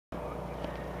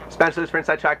Spencer for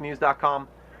InsideTrackNews.com.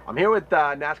 I'm here with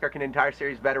NASCAR Canadian Tire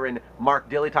Series veteran Mark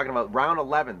Dilley talking about round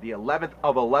 11, the 11th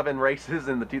of 11 races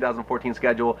in the 2014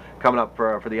 schedule coming up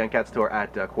for the NCATS Tour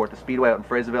at Kawartha Speedway out in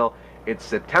Fraserville. It's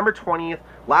September 20th,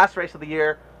 last race of the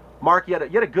year. Mark, you had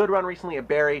a good run recently at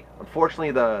Barrie.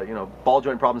 Unfortunately, the ball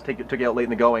joint problems took you out late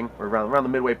in the going, or around the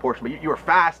midway portion. But you were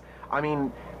fast. I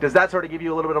mean, does that sort of give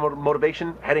you a little bit of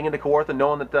motivation heading into Kawartha,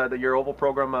 knowing that your oval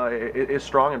program is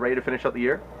strong and ready to finish out the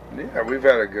year? Yeah, we've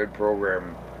had a good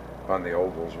program on the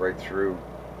ovals right through.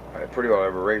 Pretty well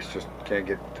every race. Just can't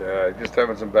get just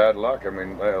having some bad luck. I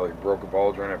mean, I broke a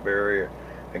ball joint at Barrie,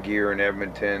 a gear in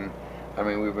Edmonton. I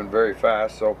mean, we've been very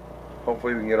fast, so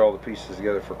hopefully we can get all the pieces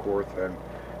together for Kawartha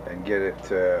and get it,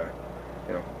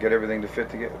 get everything to fit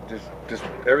together, just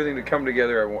everything to come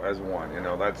together as one.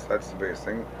 That's the biggest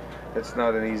thing. It's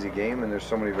not an easy game, and there's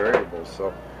so many variables.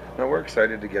 So, we're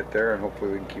excited to get there, and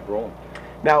hopefully we can keep rolling.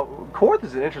 Now, Kawartha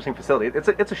is an interesting facility.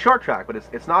 It's a short track, but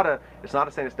it's not a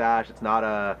St. Eustache. It's not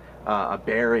a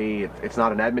Barrie. It's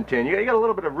not an Edmonton. You got a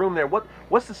little bit of room there.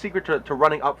 What's the secret to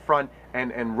running up front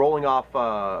and rattling off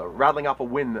a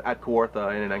win at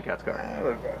Kawartha in an NCATS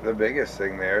car? The biggest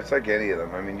thing there, it's like any of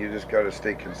them. I mean, you just got to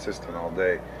stay consistent all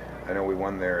day. I know we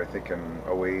won there, I think in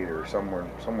 08 or somewhere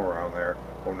around there,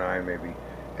 09 maybe,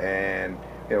 and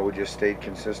we just stayed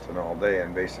consistent all day.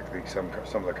 And basically, some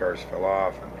of the cars fell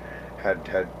off and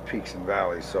had peaks and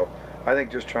valleys. So I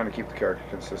think just trying to keep the car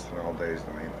consistent all day is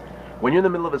the main thing. When you're in the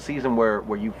middle of a season where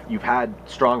you've had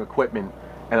strong equipment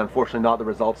and unfortunately not the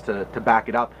results to back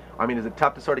it up, I mean, is it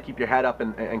tough to sort of keep your head up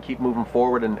and keep moving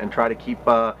forward and try to keep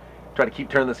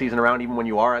turning the season around even when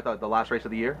you are at the last race of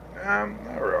the year?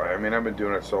 Not really. I mean, I've been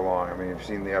doing it so long. I mean, you've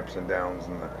seen the ups and downs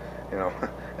and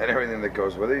and everything that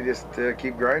goes with it. You just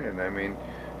keep grinding. I mean,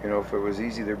 if it was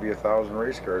easy, there'd be 1,000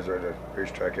 race cars at a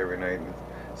racetrack every night.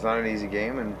 It's not an easy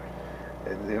game, and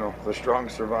the strong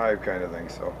survive kind of thing.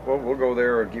 So we'll go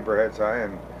there and keep our heads high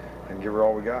and give her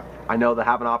all we got. I know that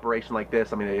have an operation like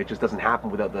this, I mean, it just doesn't happen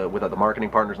without the marketing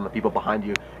partners and the people behind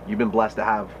you. You've been blessed to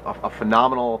have a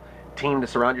phenomenal team to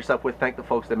surround yourself with. Thank the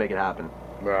folks that make it happen.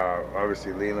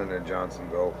 Obviously Leland and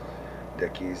Johnsonville,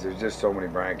 Dickies. There's just so many.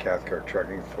 Brian Cathcart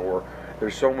Trucking for.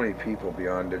 There's so many people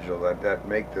beyond digital that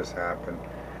make this happen,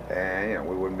 and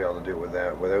we wouldn't be able to do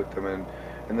it without them.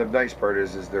 And the nice part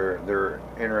is they're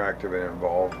interactive and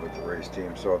involved with the race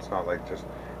team, so it's not like just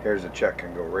here's a check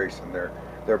and go race, and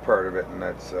they're part of it, and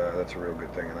that's a real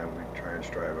good thing, and we try and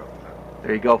strive out for that.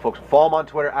 There you go, folks. Follow him on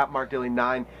Twitter at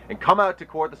MarkDilley9 and come out to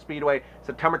Kawartha Speedway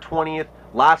September 20th,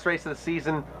 last race of the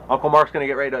season. Uncle Mark's going to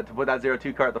get ready to put that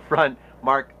 02 car at the front.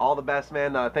 Mark, all the best,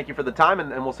 man. Thank you for the time,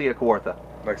 and we'll see you at Kawartha.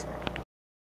 Thanks, man.